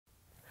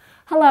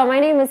Hello, my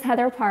name is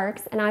Heather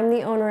Parks, and I'm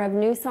the owner of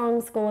New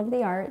Song School of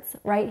the Arts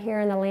right here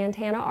in the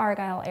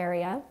Lantana-Argyle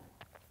area.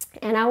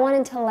 And I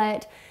wanted to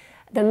let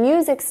the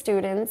music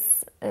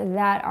students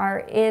that are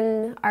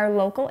in our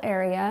local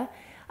area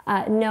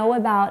know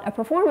about a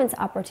performance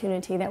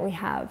opportunity that we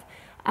have.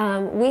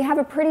 We have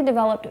a pretty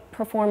developed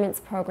performance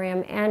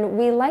program, and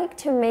we like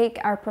to make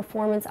our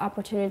performance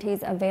opportunities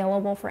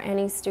available for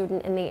any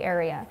student in the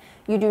area.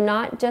 You do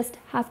not just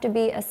have to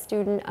be a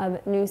student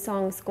of New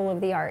Song School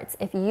of the Arts.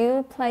 If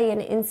you play an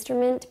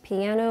instrument,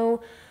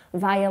 piano,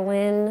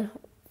 violin,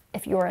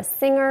 if you're a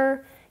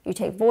singer, you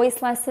take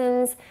voice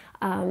lessons,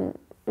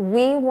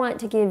 we want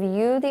to give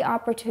you the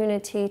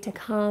opportunity to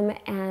come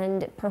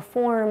and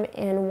perform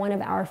in one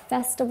of our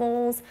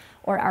festivals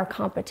or our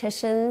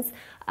competitions.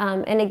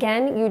 And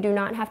again, you do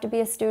not have to be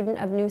a student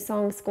of New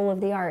Song School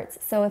of the Arts.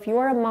 So if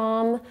you're a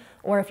mom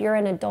or if you're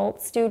an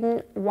adult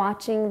student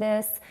watching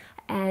this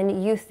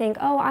and you think,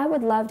 oh, I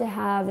would love to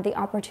have the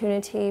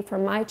opportunity for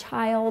my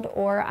child,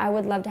 or I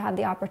would love to have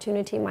the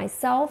opportunity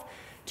myself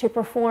to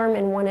perform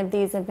in one of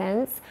these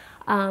events,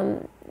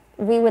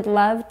 we would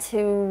love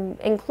to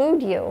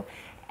include you.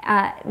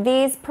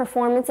 These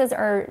performances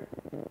are,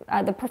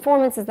 the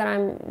performances that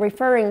I'm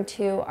referring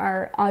to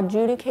are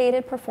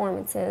adjudicated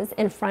performances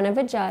in front of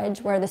a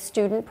judge where the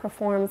student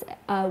performs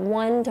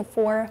 1 to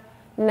 4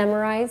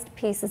 memorized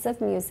pieces of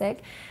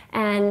music,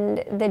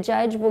 and the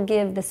judge will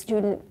give the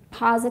student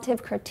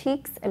positive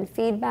critiques and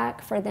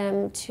feedback for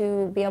them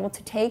to be able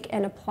to take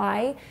and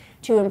apply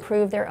to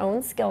improve their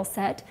own skill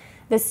set.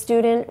 The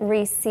student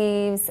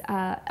receives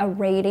a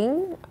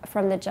rating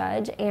from the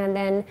judge, and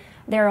then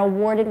they're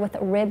awarded with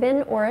a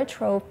ribbon or a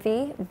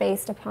trophy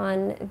based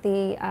upon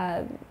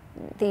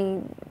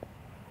the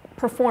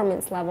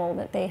performance level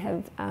that they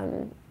have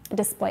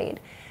displayed.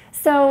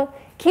 So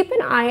keep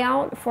an eye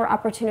out for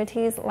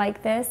opportunities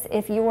like this.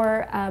 If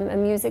you're a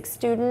music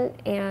student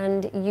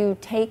and you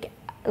take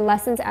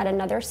lessons at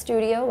another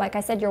studio, like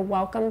I said, you're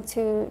welcome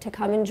to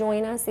come and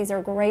join us. These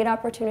are great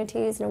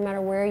opportunities no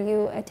matter where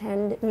you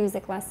attend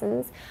music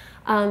lessons.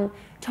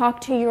 Talk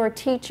to your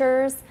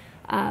teachers.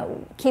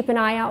 Keep an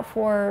eye out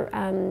for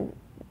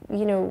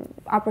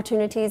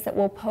opportunities that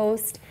we'll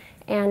post,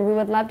 and we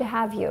would love to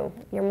have you.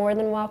 You're more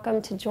than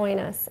welcome to join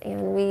us,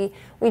 and we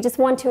just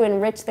want to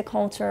enrich the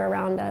culture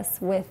around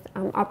us with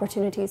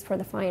opportunities for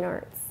the fine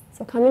arts.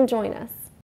 So come and join us.